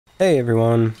Hey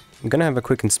everyone, I'm gonna have a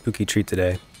quick and spooky treat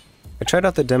today. I tried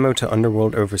out the demo to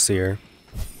Underworld Overseer.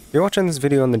 If you're watching this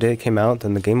video on the day it came out,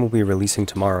 then the game will be releasing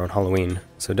tomorrow on Halloween,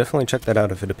 so definitely check that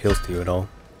out if it appeals to you at all.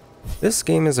 This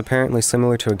game is apparently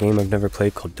similar to a game I've never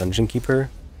played called Dungeon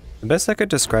Keeper. The best I could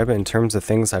describe it in terms of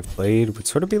things I've played would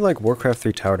sort of be like Warcraft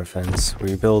 3 Tower Defense, where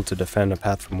you build to defend a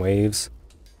path from waves.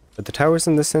 But the towers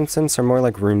in this instance are more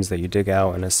like rooms that you dig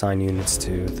out and assign units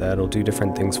to that'll do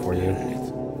different things for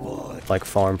you. Like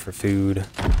farm for food,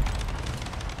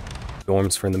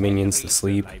 dorms for the minions to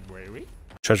sleep,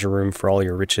 treasure room for all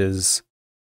your riches,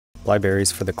 libraries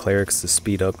for the clerics to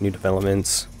speed up new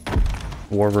developments,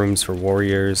 war rooms for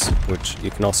warriors, which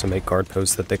you can also make guard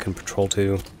posts that they can patrol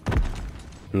to,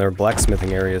 and there are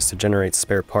blacksmithing areas to generate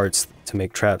spare parts to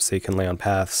make traps that you can lay on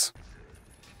paths,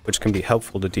 which can be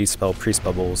helpful to dispel priest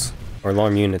bubbles, or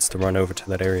alarm units to run over to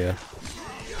that area.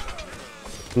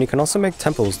 And you can also make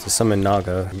temples to summon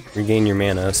Naga, and regain your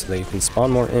mana so that you can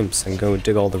spawn more imps and go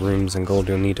dig all the rooms and gold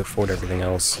you'll need to fort everything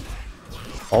else.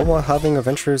 All while having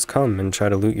adventurers come and try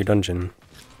to loot your dungeon.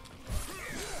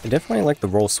 I definitely like the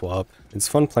role swap. It's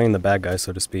fun playing the bad guy,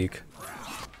 so to speak.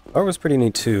 Art was pretty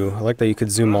neat too. I like that you could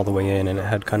zoom all the way in and it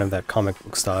had kind of that comic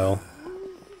book style.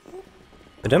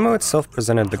 The demo itself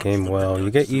presented the game well. You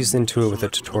get eased into it with a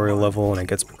tutorial level and it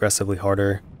gets progressively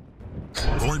harder.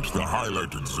 Point the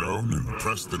highlighted zone and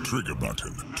press the trigger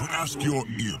button to ask your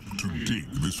imp to dig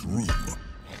this room.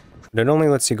 But it only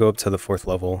lets you go up to the 4th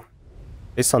level.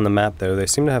 Based on the map though, they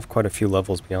seem to have quite a few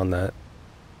levels beyond that.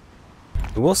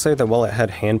 I will say that while it had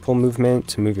hand pull movement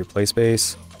to move your play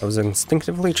space, I was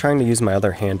instinctively trying to use my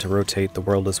other hand to rotate the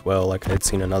world as well like I had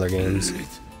seen in other games.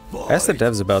 I asked the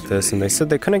devs about this and they said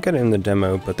they couldn't get it in the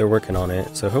demo, but they're working on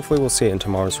it, so hopefully we'll see it in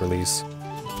tomorrow's release.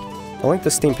 I'll link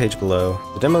the Steam page below.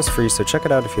 The demo's free, so check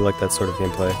it out if you like that sort of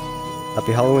gameplay.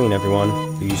 Happy Halloween,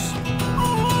 everyone. Peace.